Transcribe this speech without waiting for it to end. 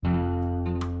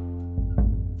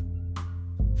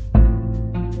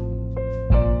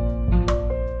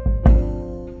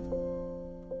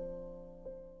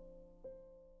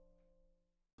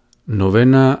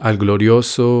Novena al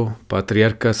glorioso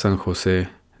Patriarca San José,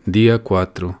 día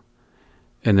 4.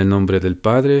 En el nombre del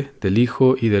Padre, del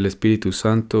Hijo y del Espíritu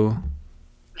Santo.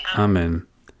 Amén.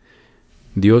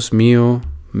 Dios mío,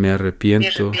 me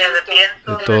arrepiento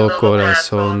de todo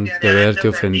corazón de haberte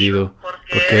ofendido,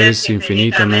 porque eres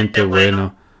infinitamente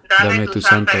bueno. Dame tu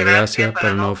santa gracia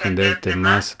para no ofenderte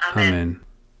más. Amén.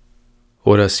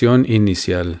 Oración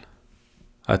inicial.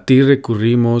 A ti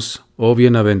recurrimos, oh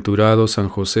bienaventurado San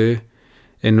José,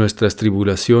 en nuestras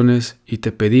tribulaciones, y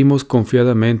te pedimos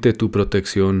confiadamente tu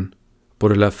protección,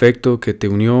 por el afecto que te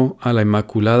unió a la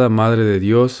Inmaculada Madre de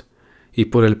Dios, y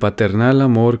por el paternal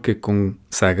amor que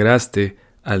consagraste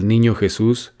al niño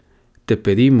Jesús. Te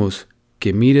pedimos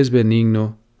que mires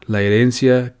benigno la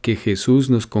herencia que Jesús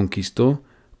nos conquistó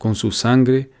con su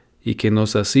sangre, y que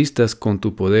nos asistas con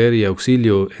tu poder y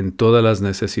auxilio en todas las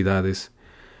necesidades.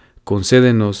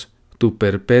 Concédenos tu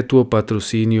perpetuo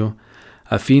patrocinio,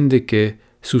 a fin de que,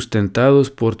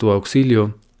 sustentados por tu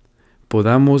auxilio,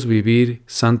 podamos vivir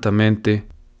santamente,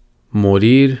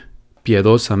 morir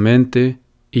piadosamente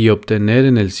y obtener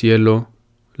en el cielo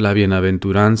la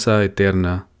bienaventuranza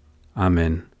eterna.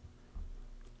 Amén.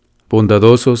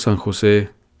 Bondadoso San José,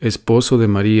 esposo de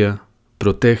María,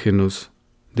 protégenos,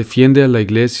 defiende a la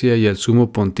Iglesia y al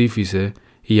Sumo Pontífice,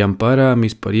 y ampara a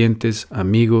mis parientes,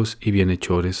 amigos y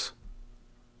bienhechores.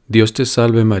 Dios te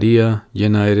salve María,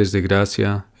 llena eres de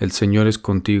gracia, el Señor es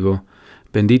contigo,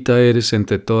 bendita eres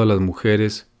entre todas las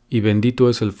mujeres, y bendito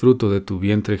es el fruto de tu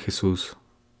vientre Jesús.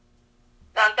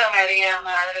 Santa María,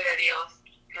 Madre de Dios,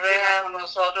 ruega por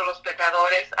nosotros los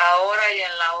pecadores, ahora y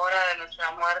en la hora de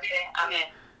nuestra muerte. Amén.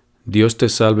 Dios te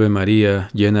salve María,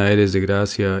 llena eres de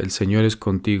gracia, el Señor es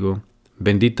contigo,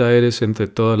 bendita eres entre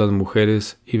todas las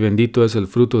mujeres, y bendito es el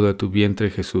fruto de tu vientre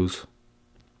Jesús.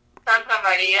 Santa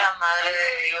María, Madre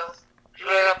de Dios,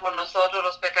 ruega por nosotros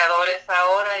los pecadores,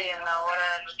 ahora y en la hora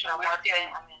de nuestra muerte.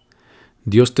 Amén.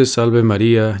 Dios te salve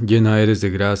María, llena eres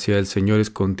de gracia, el Señor es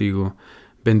contigo,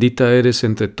 bendita eres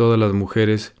entre todas las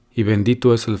mujeres, y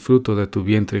bendito es el fruto de tu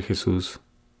vientre Jesús.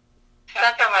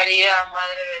 Santa María,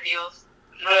 Madre de Dios,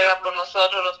 ruega por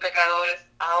nosotros los pecadores,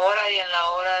 ahora y en la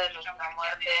hora de nuestra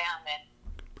muerte. Amén.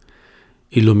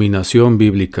 Iluminación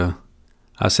bíblica.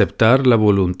 Aceptar la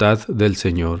voluntad del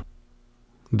Señor.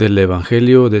 Del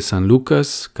Evangelio de San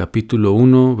Lucas, capítulo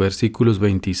 1, versículos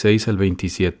 26 al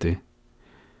 27.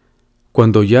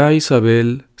 Cuando ya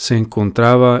Isabel se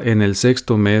encontraba en el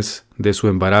 6º mes de su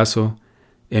embarazo,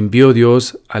 envió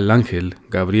Dios al ángel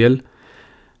Gabriel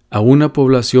a una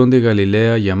población de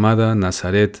Galilea llamada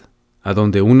Nazaret, a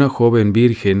donde una joven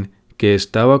virgen que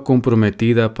estaba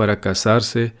comprometida para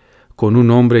casarse con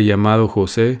un hombre llamado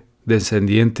José,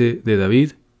 descendiente de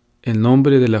David. El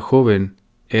nombre de la joven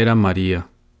era María.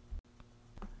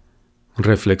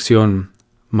 Reflexión.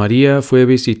 María fue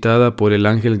visitada por el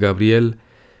ángel Gabriel,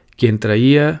 quien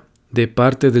traía de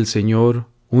parte del Señor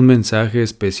un mensaje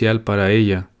especial para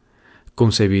ella.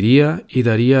 Concebiría y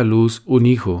daría a luz un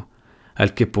hijo,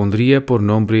 al que pondría por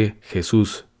nombre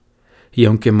Jesús. Y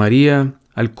aunque María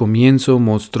al comienzo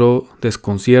mostró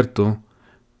desconcierto,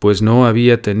 pues no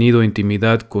había tenido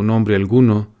intimidad con hombre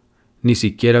alguno, ni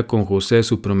siquiera con José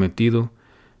su prometido,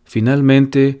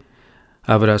 finalmente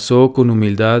abrazó con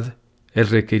humildad el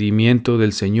requerimiento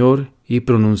del Señor y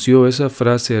pronunció esa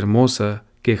frase hermosa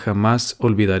que jamás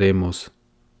olvidaremos: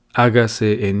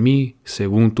 hágase en mí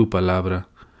según tu palabra,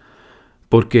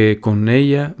 porque con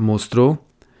ella mostró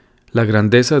la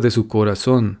grandeza de su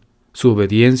corazón, su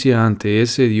obediencia ante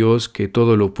ese Dios que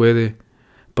todo lo puede,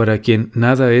 para quien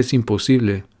nada es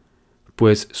imposible,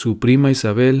 pues su prima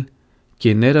Isabel,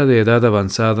 quien era de edad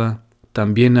avanzada,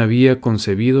 también había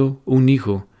concebido un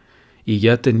hijo y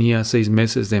ya tenía 6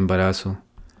 meses de embarazo.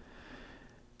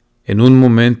 En un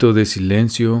momento de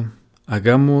silencio,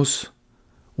 hagamos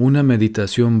una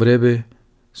meditación breve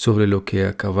sobre lo que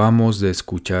acabamos de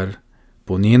escuchar,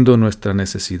 poniendo nuestra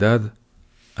necesidad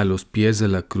a los pies de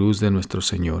la cruz de nuestro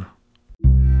Señor.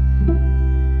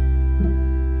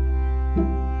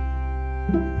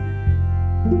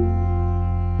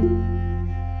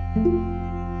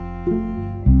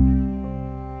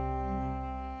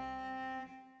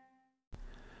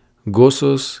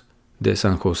 Gozos de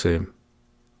San José.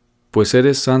 Pues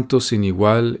eres santo sin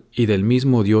igual y del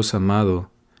mismo Dios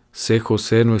amado, sé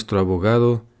José nuestro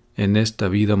abogado en esta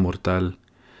vida mortal.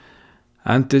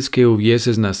 Antes que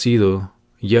hubieses nacido,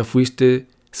 ya fuiste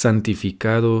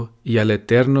santificado y al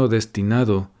eterno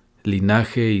destinado,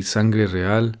 linaje y sangre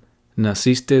real,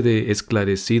 naciste de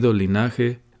esclarecido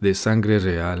linaje de sangre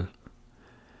real.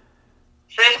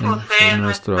 Sé José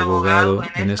nuestro abogado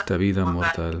en esta vida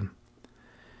mortal.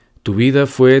 Tu vida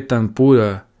fue tan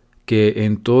pura que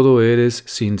en todo eres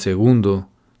sin segundo.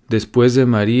 Después de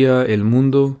María el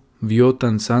mundo vio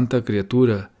tan santa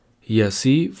criatura, y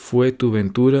así fue tu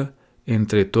ventura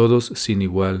entre todos sin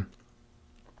igual.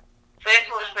 Sé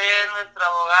José, nuestro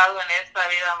abogado en esta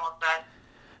vida mortal.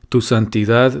 Tu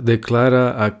santidad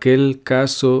declara aquel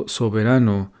caso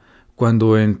soberano,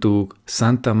 cuando en tu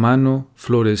santa mano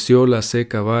floreció la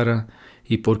seca vara,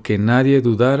 y porque nadie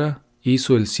dudara,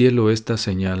 hizo el cielo esta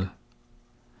señal.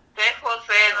 Sé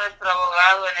José, nuestro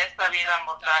abogado en esta vida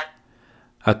mortal.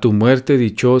 A tu muerte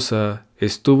dichosa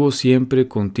estuvo siempre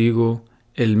contigo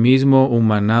el mismo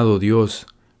humanado Dios,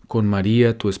 con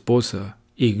María tu esposa,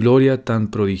 y gloria tan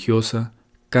prodigiosa,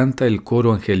 canta el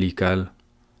coro angelical.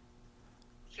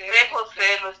 Sé José,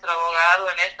 nuestro abogado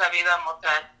en esta vida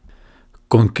mortal.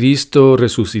 Con Cristo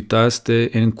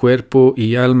resucitaste en cuerpo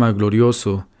y alma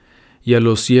glorioso, y a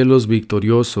los cielos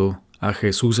victorioso, a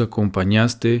Jesús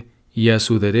acompañaste, y a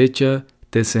su derecha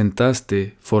te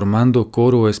sentaste, formando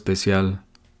coro especial.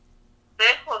 Sé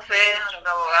José,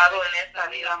 nuestro abogado en esta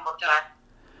vida mortal.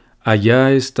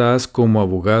 Allá estás como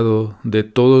abogado de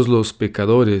todos los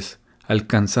pecadores,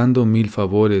 alcanzando 1000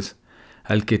 favores.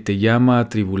 Al que te llama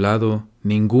atribulado,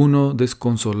 ninguno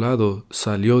desconsolado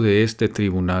salió de este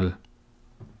tribunal.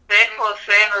 Sé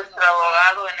José, nuestro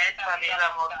abogado en esta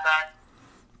vida mortal.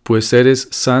 Pues eres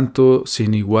santo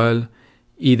sin igual,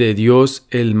 y de Dios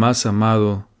el más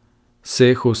amado.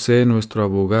 Sé José nuestro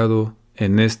abogado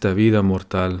en esta vida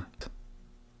mortal.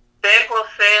 Sé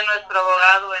José, nuestro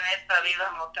abogado en esta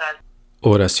vida mortal.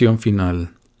 Oración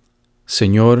final.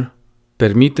 Señor,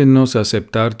 permítenos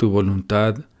aceptar tu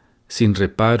voluntad sin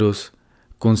reparos,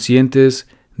 conscientes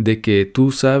de que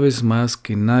tú sabes más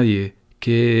que nadie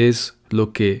qué es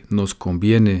lo que nos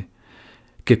conviene,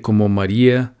 que como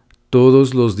María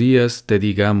todos los días te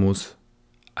digamos,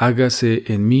 hágase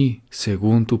en mí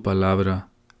según tu palabra.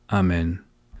 Amén.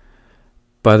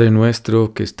 Padre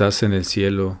nuestro que estás en el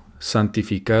cielo,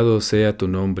 santificado sea tu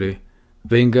nombre,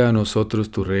 venga a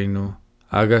nosotros tu reino,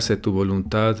 hágase tu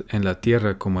voluntad en la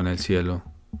tierra como en el cielo.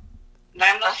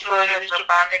 Danos hoy nuestro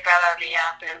pan de cada día,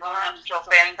 perdona nuestras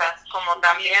ofensas, como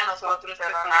también nosotros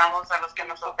perdonamos a los que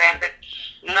nos ofenden.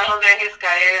 No nos dejes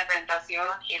caer en tentación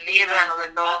y líbranos de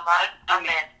todo mal.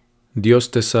 Amén. Dios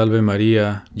te salve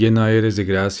María, llena eres de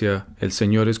gracia, el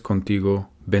Señor es contigo,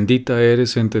 bendita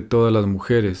eres entre todas las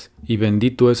mujeres, y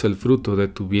bendito es el fruto de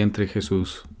tu vientre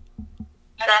Jesús.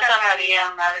 Santa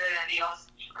María, Madre de Dios,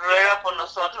 ruega por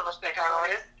nosotros los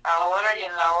pecadores, ahora y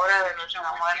en la hora de nuestra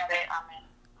muerte. Amén.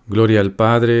 Gloria al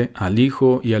Padre, al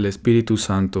Hijo y al Espíritu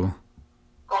Santo.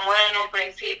 Como era en un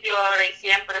principio, ahora y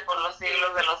siempre, por los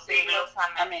siglos de los siglos.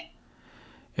 Amén.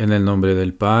 En el nombre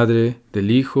del Padre, del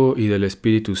Hijo y del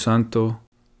Espíritu Santo.